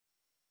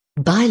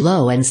Buy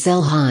low and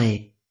sell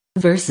high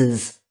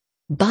versus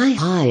Buy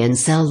high and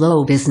sell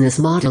low business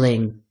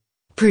modeling.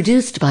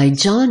 Produced by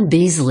John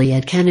Beasley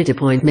at Canada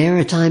Point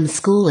Maritime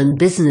School and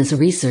Business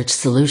Research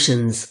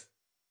Solutions.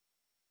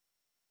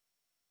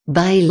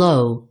 Buy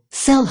low,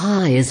 sell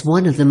high is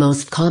one of the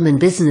most common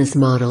business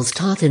models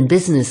taught in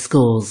business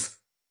schools.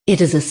 It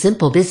is a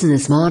simple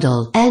business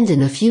model, and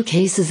in a few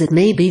cases it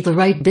may be the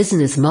right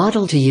business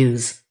model to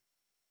use.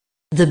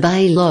 The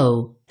buy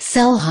low,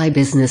 sell high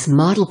business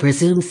model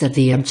presumes that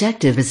the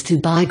objective is to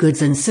buy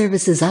goods and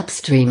services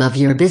upstream of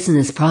your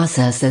business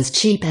process as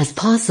cheap as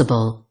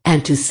possible,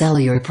 and to sell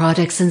your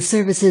products and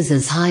services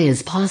as high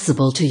as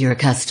possible to your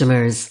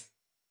customers.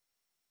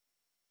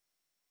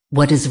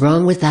 What is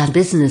wrong with that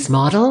business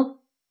model?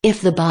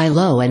 If the buy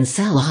low and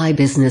sell high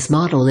business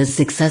model is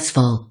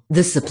successful,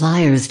 the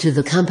suppliers to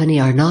the company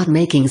are not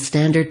making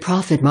standard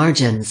profit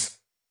margins.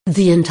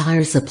 The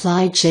entire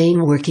supply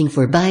chain working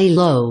for buy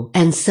low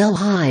and sell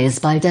high is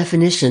by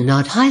definition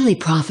not highly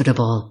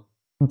profitable.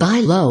 Buy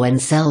low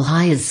and sell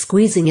high is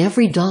squeezing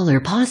every dollar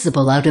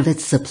possible out of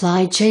its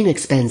supply chain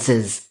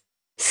expenses.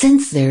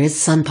 Since there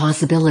is some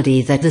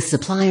possibility that the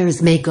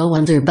suppliers may go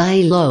under,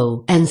 buy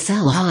low and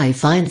sell high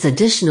finds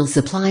additional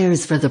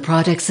suppliers for the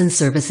products and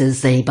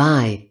services they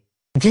buy.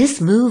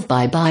 This move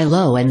by buy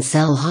low and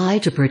sell high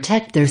to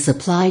protect their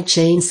supply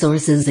chain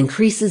sources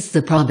increases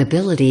the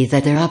probability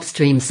that their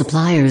upstream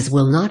suppliers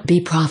will not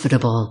be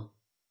profitable.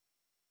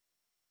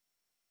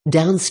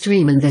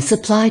 Downstream in the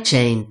supply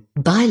chain,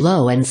 buy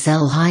low and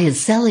sell high is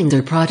selling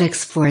their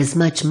products for as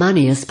much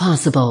money as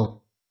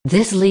possible.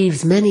 This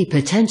leaves many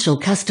potential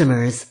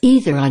customers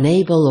either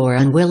unable or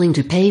unwilling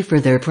to pay for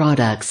their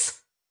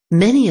products.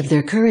 Many of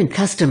their current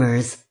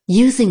customers,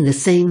 using the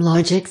same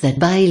logic that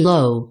buy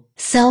low,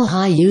 sell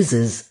high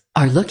uses,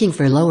 are looking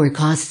for lower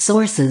cost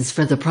sources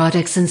for the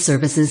products and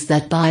services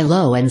that buy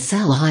low and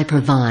sell high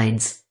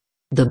provides.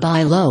 The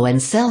buy low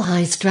and sell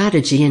high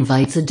strategy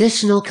invites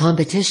additional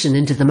competition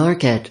into the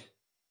market.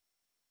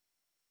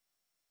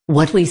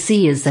 What we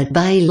see is that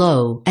buy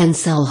low and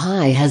sell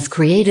high has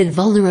created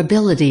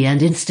vulnerability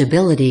and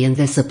instability in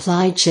the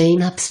supply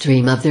chain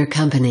upstream of their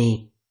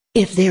company.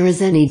 If there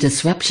is any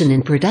disruption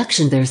in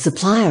production, their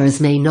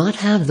suppliers may not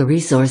have the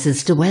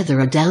resources to weather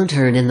a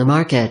downturn in the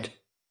market.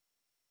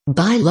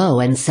 Buy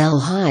low and sell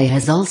high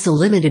has also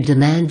limited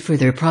demand for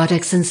their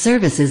products and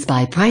services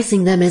by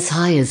pricing them as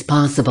high as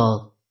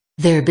possible.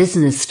 Their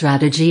business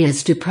strategy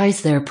is to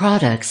price their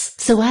products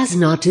so as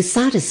not to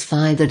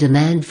satisfy the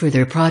demand for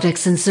their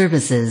products and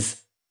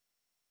services.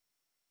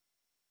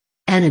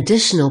 An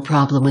additional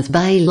problem with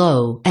buy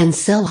low and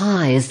sell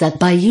high is that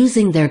by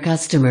using their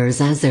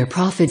customers as their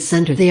profit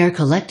center, they are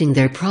collecting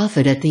their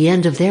profit at the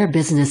end of their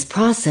business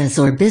process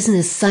or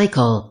business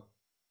cycle.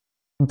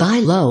 Buy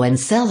low and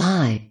sell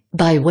high,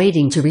 by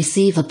waiting to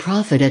receive a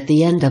profit at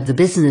the end of the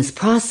business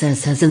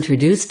process, has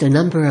introduced a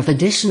number of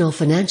additional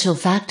financial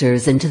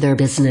factors into their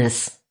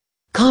business.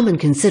 Common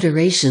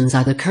considerations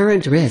are the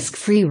current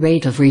risk-free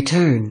rate of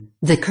return,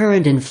 the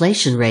current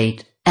inflation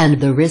rate, and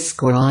the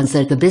risk or odds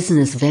that the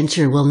business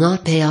venture will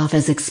not pay off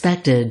as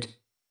expected.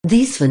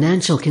 These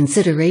financial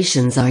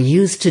considerations are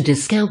used to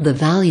discount the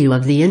value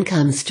of the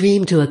income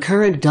stream to a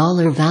current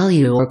dollar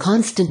value or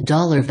constant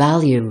dollar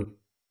value.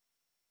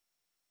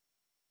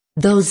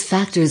 Those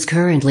factors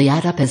currently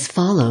add up as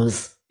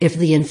follows. If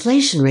the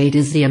inflation rate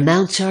is the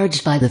amount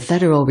charged by the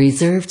Federal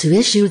Reserve to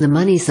issue the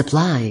money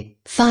supply,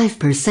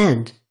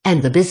 5%,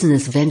 and the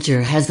business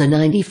venture has a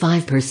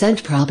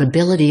 95%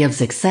 probability of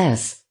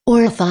success,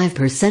 or a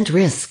 5%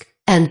 risk,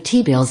 and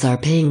T-bills are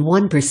paying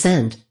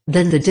 1%,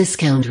 then the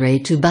discount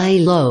rate to buy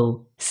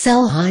low,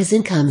 sell high's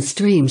income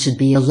stream should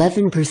be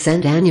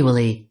 11%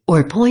 annually,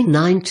 or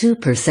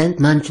 0.92%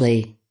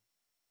 monthly.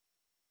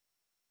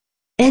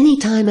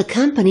 Anytime a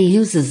company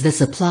uses the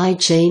supply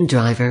chain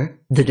driver,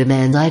 the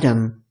demand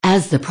item,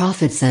 as the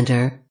profit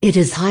center, it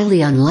is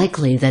highly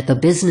unlikely that the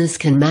business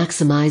can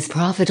maximize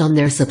profit on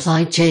their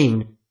supply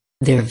chain.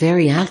 Their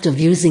very act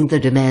of using the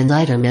demand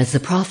item as the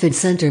profit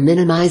center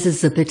minimizes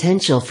the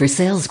potential for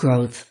sales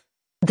growth.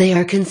 They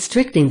are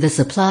constricting the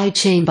supply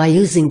chain by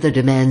using the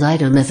demand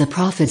item as a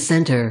profit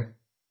center.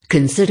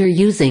 Consider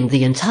using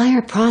the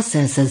entire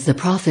process as the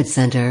profit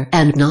center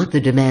and not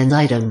the demand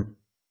item.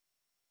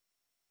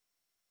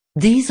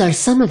 These are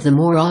some of the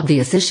more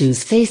obvious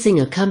issues facing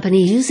a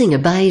company using a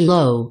buy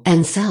low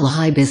and sell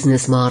high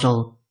business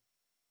model.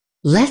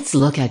 Let's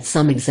look at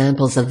some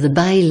examples of the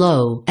buy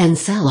low and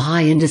sell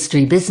high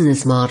industry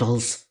business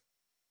models.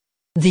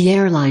 The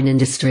airline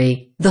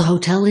industry, the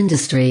hotel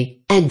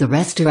industry, and the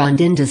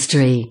restaurant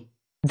industry.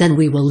 Then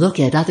we will look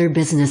at other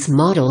business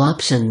model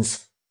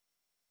options.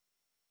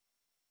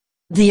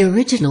 The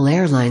original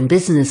airline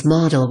business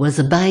model was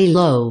a buy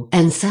low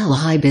and sell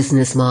high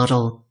business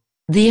model.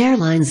 The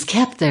airlines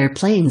kept their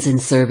planes in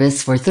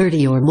service for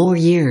 30 or more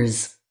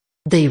years.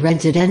 They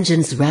rented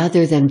engines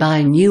rather than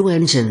buying new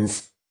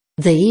engines.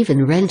 They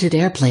even rented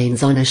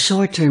airplanes on a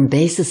short-term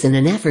basis in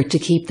an effort to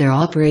keep their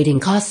operating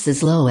costs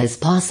as low as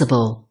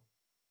possible.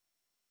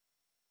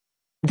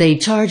 They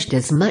charged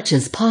as much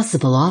as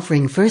possible,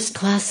 offering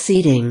first-class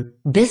seating,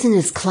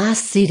 business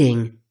class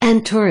seating,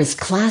 and tourist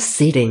class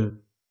seating.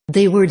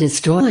 They were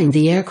destroying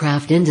the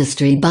aircraft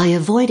industry by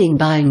avoiding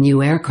buying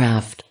new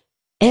aircraft.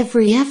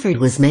 Every effort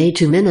was made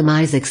to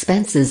minimize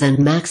expenses and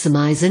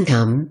maximize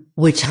income,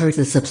 which hurt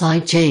the supply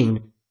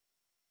chain.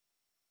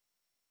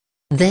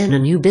 Then a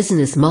new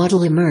business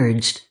model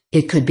emerged.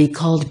 It could be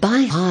called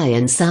buy high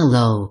and sell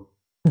low.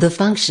 The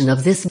function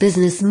of this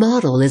business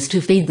model is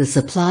to feed the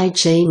supply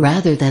chain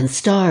rather than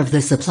starve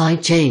the supply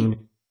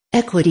chain.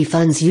 Equity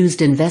funds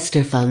used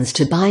investor funds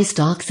to buy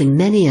stocks in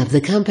many of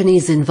the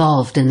companies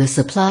involved in the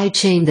supply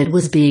chain that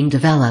was being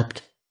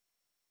developed.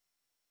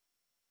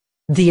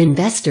 The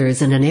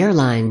investors in an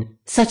airline,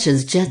 such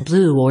as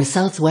JetBlue or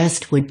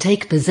Southwest, would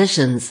take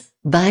positions,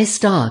 buy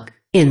stock,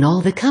 in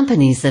all the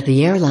companies that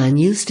the airline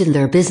used in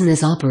their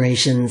business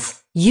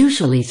operations,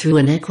 usually through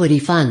an equity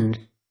fund.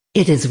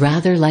 It is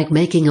rather like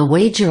making a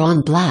wager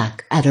on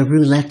black at a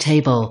roulette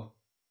table.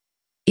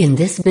 In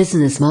this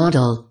business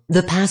model,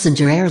 the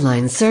passenger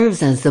airline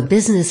serves as the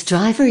business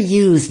driver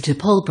used to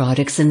pull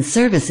products and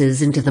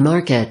services into the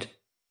market.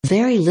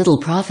 Very little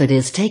profit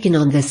is taken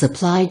on the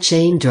supply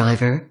chain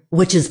driver,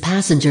 which is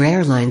passenger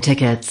airline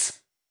tickets.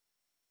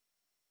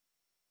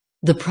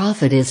 The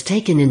profit is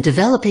taken in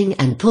developing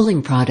and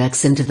pulling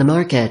products into the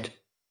market.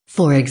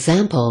 For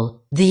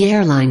example, the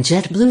airline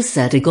JetBlue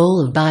set a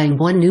goal of buying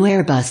one new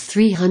Airbus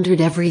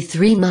 300 every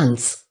 3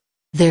 months.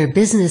 Their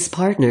business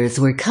partners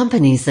were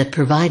companies that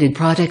provided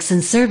products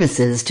and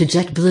services to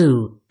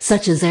JetBlue,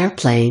 such as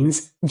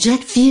airplanes,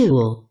 jet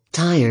fuel,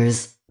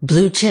 tires,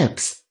 blue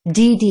chips,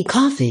 DD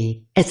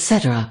Coffee,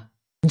 etc.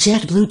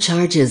 JetBlue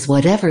charges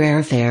whatever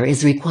airfare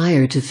is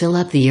required to fill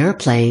up the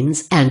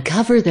airplanes and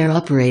cover their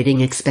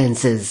operating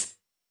expenses.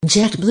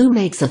 JetBlue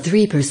makes a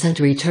 3%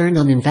 return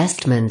on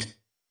investment.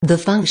 The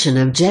function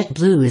of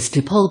JetBlue is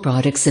to pull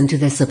products into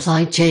the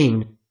supply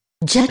chain.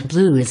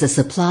 JetBlue is a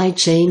supply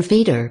chain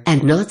feeder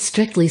and not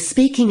strictly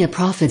speaking a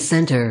profit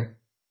center.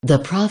 The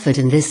profit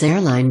in this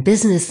airline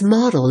business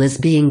model is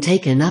being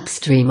taken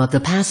upstream of the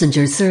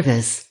passenger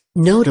service,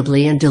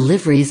 notably in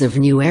deliveries of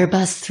new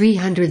Airbus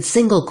 300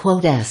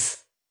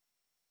 S.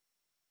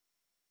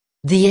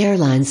 The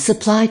airline's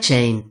supply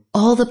chain,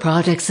 all the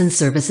products and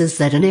services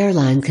that an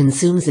airline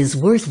consumes, is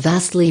worth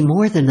vastly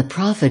more than the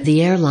profit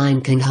the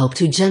airline can hope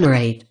to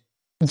generate.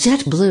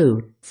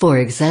 JetBlue, for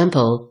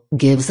example,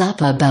 gives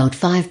up about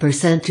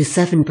 5% to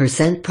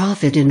 7%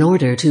 profit in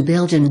order to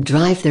build and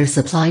drive their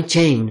supply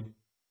chain.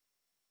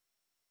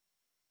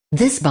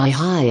 This buy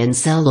high and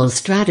sell low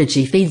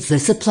strategy feeds the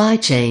supply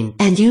chain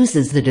and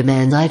uses the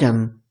demand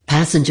item,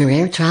 passenger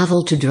air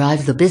travel, to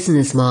drive the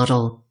business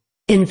model.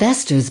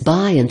 Investors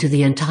buy into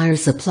the entire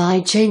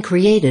supply chain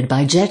created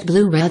by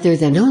JetBlue rather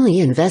than only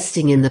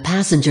investing in the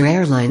passenger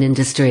airline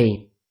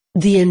industry.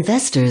 The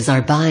investors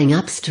are buying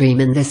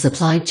upstream in the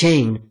supply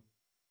chain.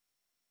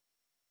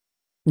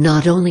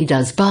 Not only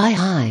does buy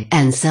high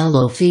and sell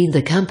low feed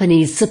the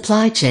company's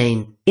supply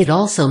chain, it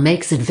also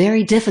makes it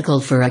very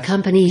difficult for a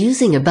company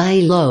using a buy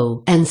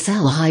low and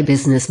sell high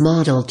business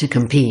model to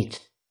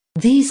compete.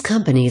 These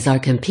companies are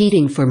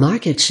competing for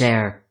market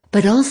share,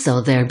 but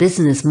also their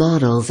business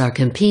models are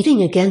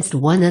competing against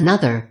one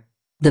another.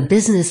 The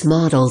business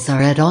models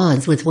are at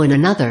odds with one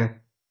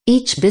another.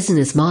 Each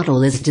business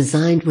model is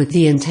designed with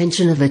the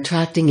intention of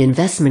attracting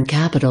investment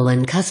capital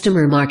and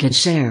customer market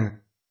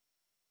share.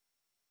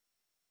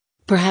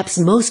 Perhaps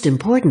most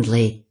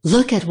importantly,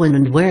 look at when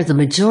and where the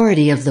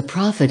majority of the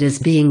profit is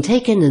being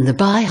taken in the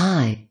buy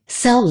high,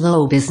 sell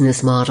low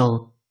business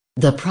model.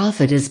 The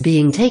profit is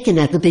being taken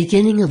at the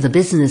beginning of the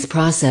business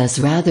process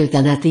rather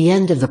than at the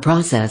end of the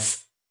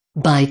process.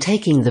 By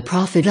taking the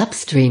profit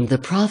upstream, the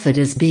profit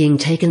is being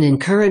taken in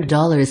current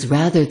dollars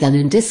rather than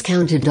in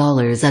discounted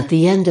dollars at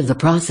the end of the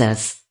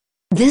process.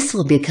 This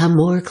will become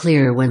more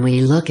clear when we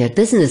look at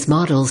business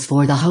models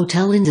for the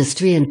hotel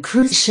industry and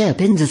cruise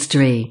ship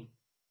industry.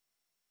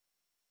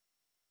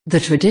 The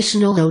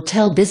traditional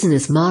hotel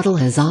business model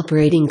has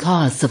operating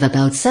costs of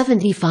about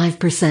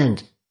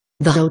 75%.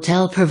 The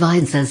hotel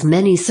provides as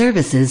many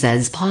services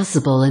as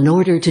possible in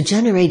order to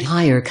generate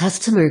higher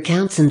customer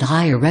counts and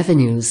higher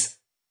revenues.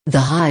 The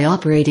high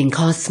operating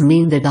costs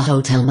mean that the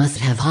hotel must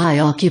have high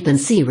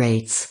occupancy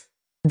rates.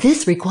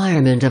 This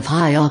requirement of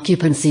high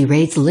occupancy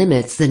rates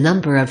limits the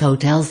number of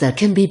hotels that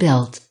can be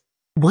built.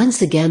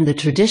 Once again, the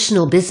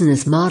traditional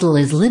business model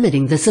is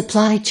limiting the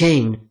supply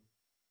chain.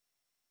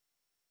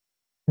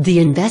 The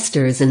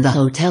investors in the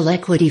hotel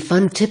equity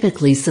fund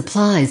typically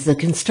supplies the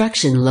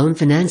construction loan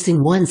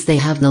financing once they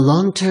have the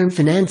long-term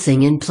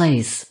financing in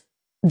place.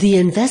 The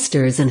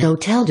investors in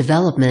hotel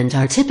development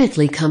are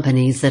typically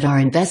companies that are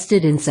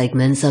invested in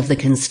segments of the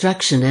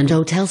construction and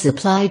hotel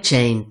supply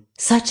chain,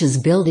 such as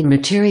building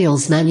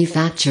materials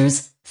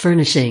manufacturers,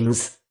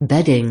 furnishings,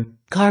 bedding,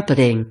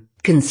 carpeting,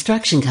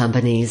 construction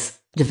companies,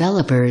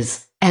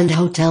 developers, and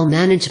hotel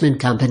management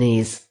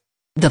companies.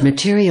 The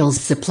materials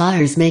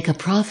suppliers make a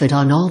profit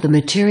on all the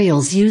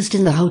materials used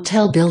in the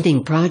hotel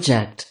building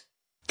project.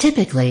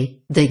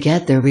 Typically, they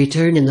get their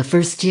return in the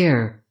first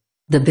year.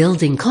 The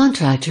building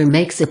contractor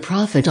makes a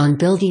profit on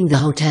building the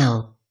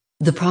hotel.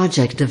 The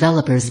project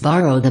developers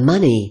borrow the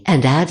money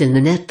and add in the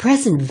net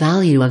present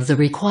value of the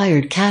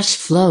required cash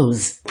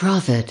flows,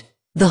 profit.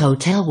 The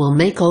hotel will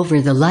make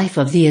over the life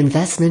of the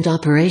investment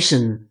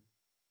operation.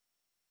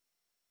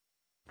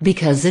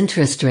 Because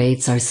interest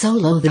rates are so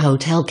low, the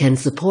hotel can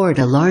support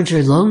a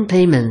larger loan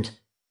payment.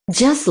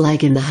 Just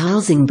like in the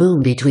housing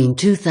boom between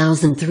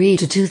 2003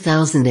 to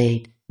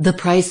 2008, the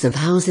price of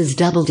houses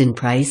doubled in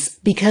price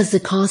because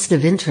the cost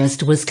of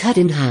interest was cut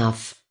in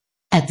half.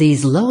 At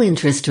these low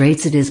interest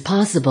rates, it is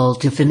possible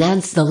to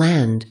finance the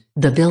land,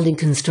 the building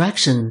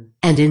construction,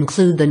 and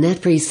include the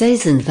net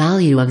present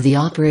value of the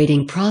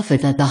operating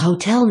profit that the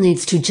hotel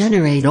needs to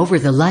generate over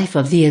the life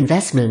of the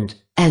investment,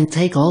 and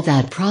take all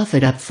that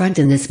profit up front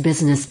in this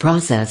business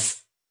process.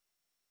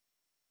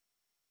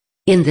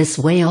 In this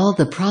way, all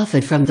the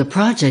profit from the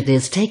project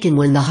is taken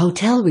when the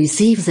hotel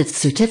receives its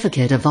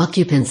certificate of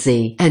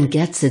occupancy and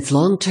gets its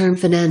long-term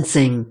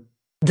financing.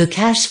 The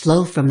cash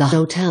flow from the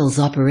hotel's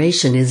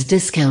operation is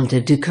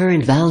discounted to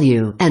current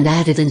value and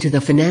added into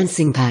the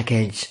financing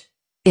package.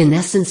 In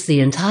essence, the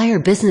entire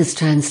business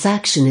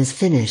transaction is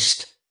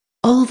finished.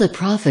 All the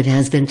profit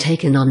has been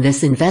taken on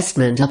this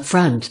investment up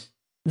front.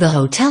 The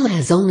hotel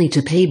has only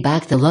to pay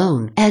back the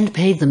loan and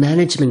pay the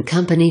management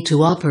company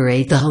to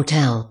operate the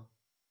hotel.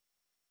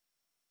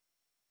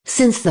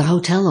 Since the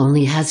hotel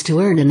only has to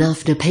earn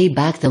enough to pay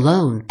back the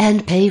loan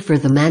and pay for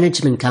the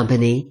management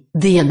company,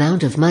 the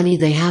amount of money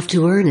they have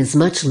to earn is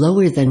much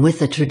lower than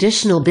with a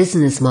traditional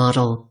business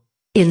model.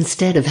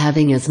 Instead of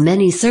having as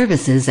many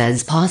services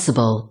as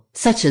possible,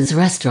 such as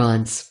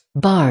restaurants,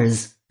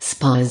 bars,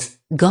 spas,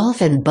 golf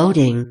and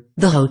boating,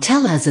 the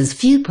hotel has as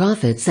few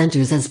profit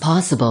centers as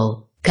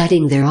possible,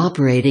 cutting their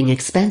operating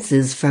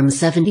expenses from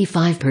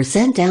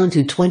 75% down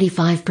to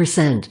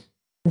 25%.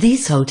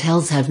 These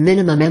hotels have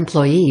minimum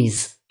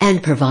employees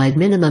and provide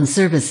minimum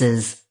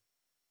services.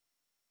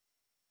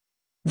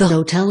 The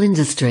hotel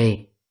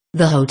industry.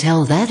 The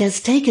hotel that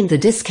has taken the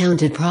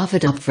discounted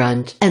profit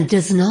upfront and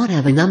does not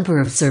have a number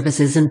of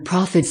services and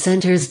profit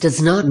centers does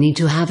not need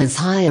to have as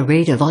high a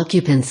rate of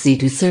occupancy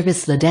to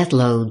service the debt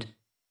load.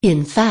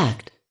 In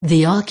fact,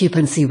 the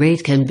occupancy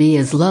rate can be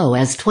as low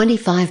as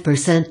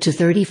 25% to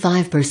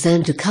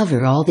 35% to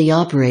cover all the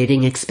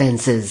operating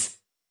expenses.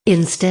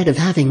 Instead of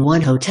having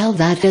one hotel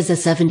that has a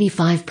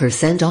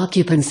 75%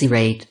 occupancy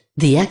rate,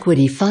 the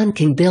equity fund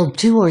can build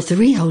 2 or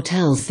 3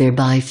 hotels,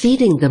 thereby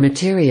feeding the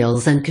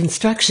materials and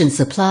construction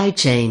supply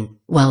chain,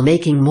 while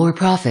making more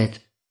profit.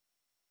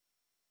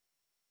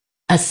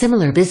 A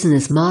similar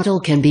business model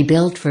can be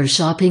built for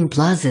shopping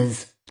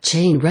plazas,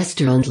 chain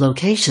restaurant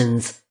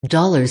locations,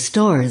 dollar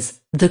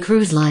stores, the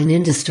cruise line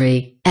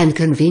industry, and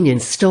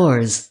convenience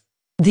stores.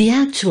 The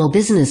actual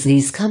business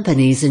these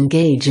companies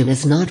engage in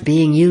is not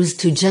being used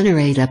to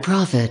generate a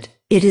profit,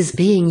 it is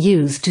being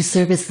used to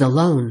service the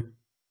loan.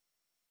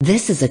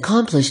 This is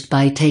accomplished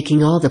by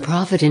taking all the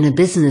profit in a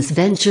business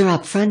venture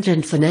up front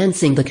and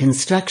financing the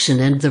construction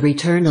and the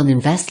return on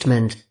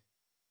investment.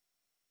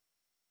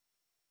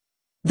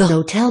 The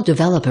hotel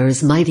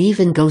developers might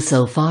even go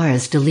so far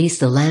as to lease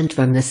the land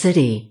from the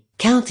city,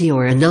 county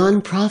or a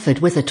non-profit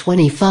with a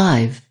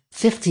 25,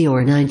 50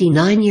 or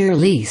 99-year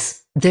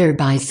lease,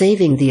 thereby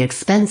saving the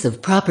expense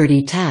of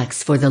property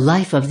tax for the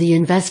life of the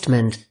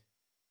investment.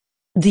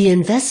 The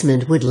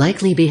investment would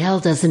likely be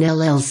held as an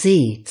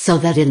LLC, so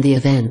that in the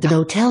event the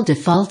hotel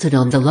defaulted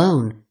on the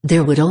loan,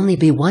 there would only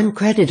be one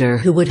creditor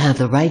who would have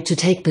the right to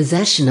take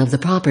possession of the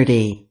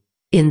property.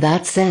 In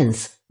that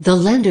sense, the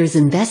lender's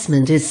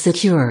investment is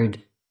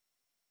secured.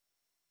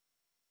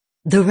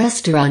 The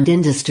restaurant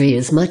industry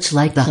is much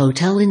like the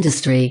hotel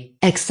industry,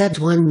 except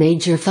one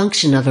major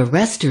function of a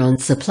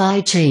restaurant supply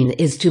chain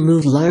is to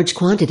move large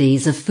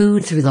quantities of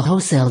food through the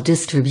wholesale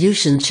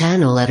distribution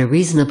channel at a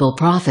reasonable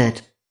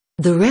profit.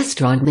 The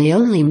restaurant may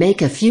only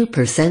make a few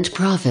 %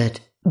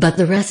 profit, but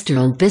the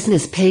restaurant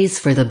business pays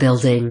for the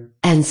building,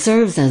 and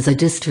serves as a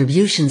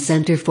distribution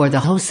center for the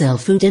wholesale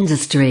food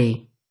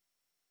industry.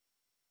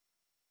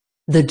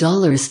 The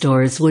dollar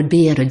stores would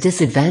be at a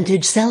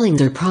disadvantage selling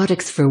their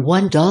products for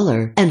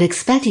 $1 and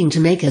expecting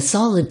to make a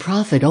solid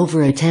profit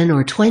over a 10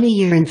 or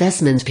 20-year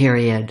investment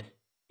period.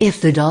 If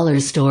the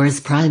dollar store's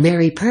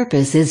primary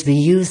purpose is to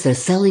use the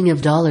selling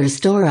of dollar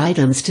store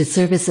items to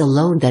service a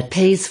loan that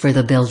pays for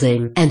the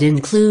building and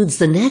includes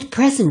the net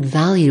present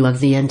value of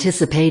the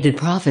anticipated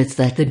profits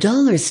that the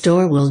dollar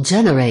store will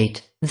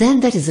generate, then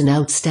that is an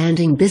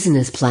outstanding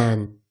business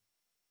plan.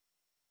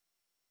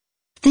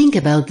 Think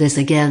about this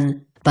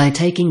again. By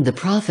taking the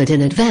profit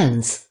in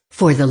advance,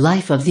 for the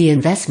life of the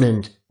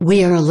investment,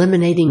 we are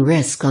eliminating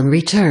risk on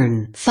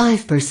return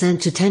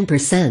 5% to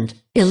 10%,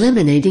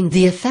 eliminating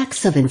the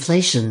effects of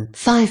inflation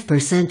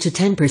 5% to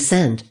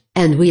 10%,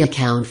 and we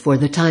account for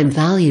the time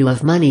value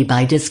of money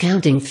by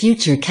discounting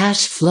future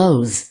cash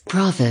flows,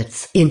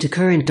 profits, into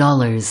current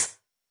dollars.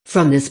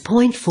 From this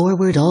point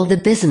forward, all the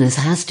business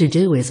has to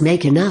do is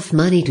make enough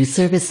money to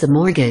service the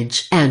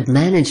mortgage and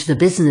manage the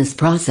business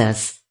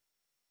process.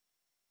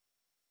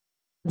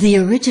 The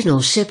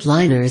original ship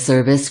liner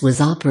service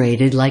was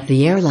operated like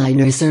the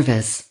airliner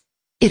service.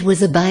 It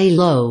was a buy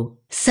low,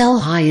 sell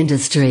high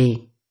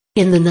industry.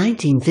 In the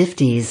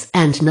 1950s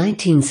and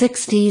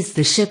 1960s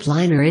the ship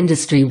liner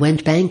industry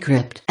went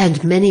bankrupt,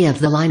 and many of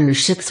the liner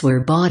ships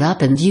were bought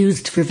up and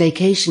used for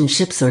vacation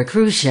ships or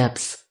cruise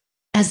ships.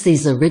 As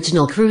these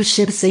original cruise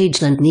ships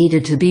aged and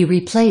needed to be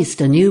replaced,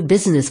 a new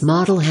business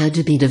model had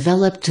to be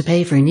developed to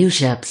pay for new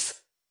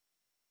ships.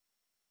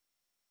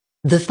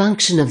 The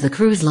function of the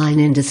cruise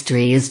line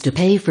industry is to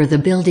pay for the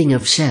building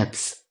of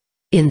ships.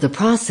 In the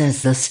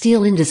process the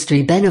steel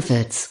industry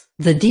benefits,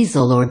 the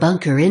diesel or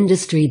bunker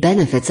industry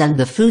benefits, and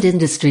the food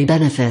industry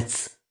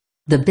benefits.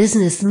 The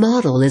business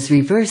model is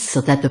reversed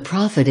so that the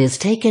profit is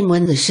taken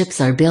when the ships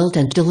are built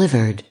and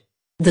delivered.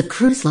 The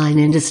cruise line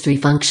industry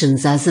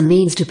functions as a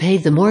means to pay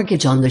the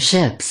mortgage on the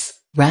ships,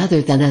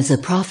 rather than as a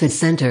profit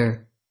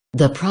center.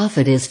 The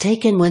profit is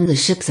taken when the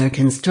ships are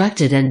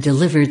constructed and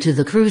delivered to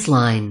the cruise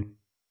line.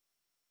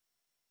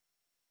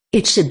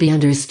 It should be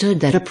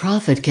understood that a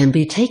profit can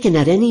be taken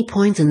at any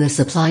point in the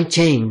supply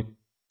chain.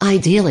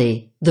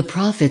 Ideally, the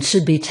profit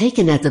should be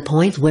taken at the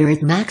point where it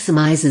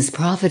maximizes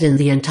profit in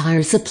the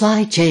entire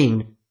supply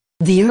chain.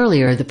 The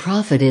earlier the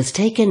profit is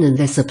taken in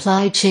the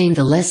supply chain,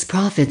 the less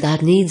profit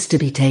that needs to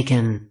be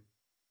taken.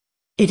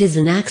 It is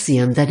an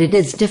axiom that it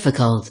is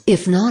difficult,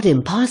 if not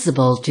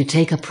impossible, to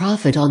take a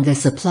profit on the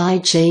supply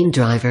chain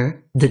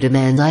driver, the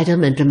demand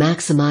item, and to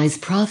maximize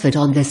profit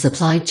on the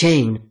supply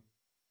chain.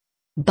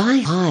 Buy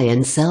high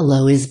and sell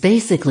low is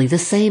basically the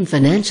same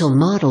financial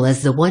model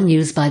as the one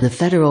used by the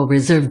Federal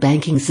Reserve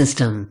banking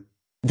system.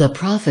 The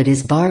profit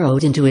is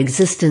borrowed into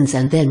existence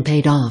and then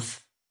paid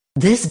off.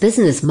 This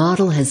business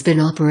model has been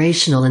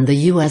operational in the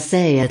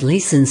USA at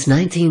least since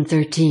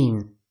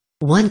 1913.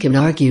 One can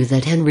argue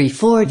that Henry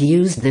Ford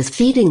used this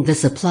feeding the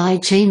supply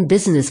chain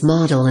business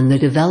model in the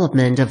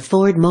development of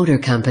Ford Motor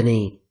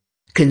Company.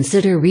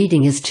 Consider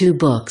reading his two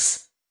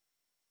books.